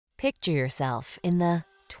Picture yourself in the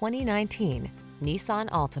 2019 Nissan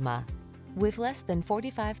Altima. With less than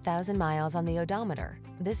 45,000 miles on the odometer,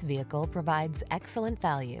 this vehicle provides excellent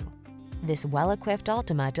value. This well-equipped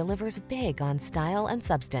Altima delivers big on style and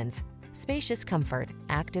substance. Spacious comfort,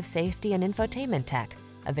 active safety and infotainment tech,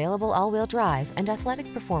 available all-wheel drive and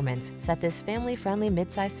athletic performance set this family-friendly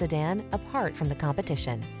midsize sedan apart from the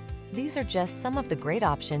competition. These are just some of the great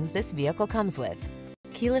options this vehicle comes with: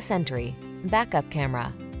 keyless entry, backup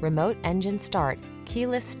camera, remote engine start,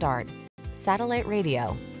 keyless start, satellite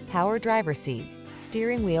radio, power driver seat,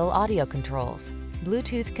 steering wheel audio controls,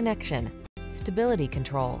 Bluetooth connection, stability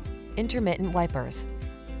control, intermittent wipers.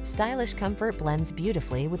 Stylish comfort blends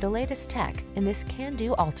beautifully with the latest tech in this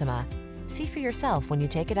can-do Altima. See for yourself when you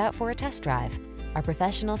take it out for a test drive. Our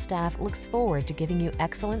professional staff looks forward to giving you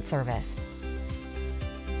excellent service.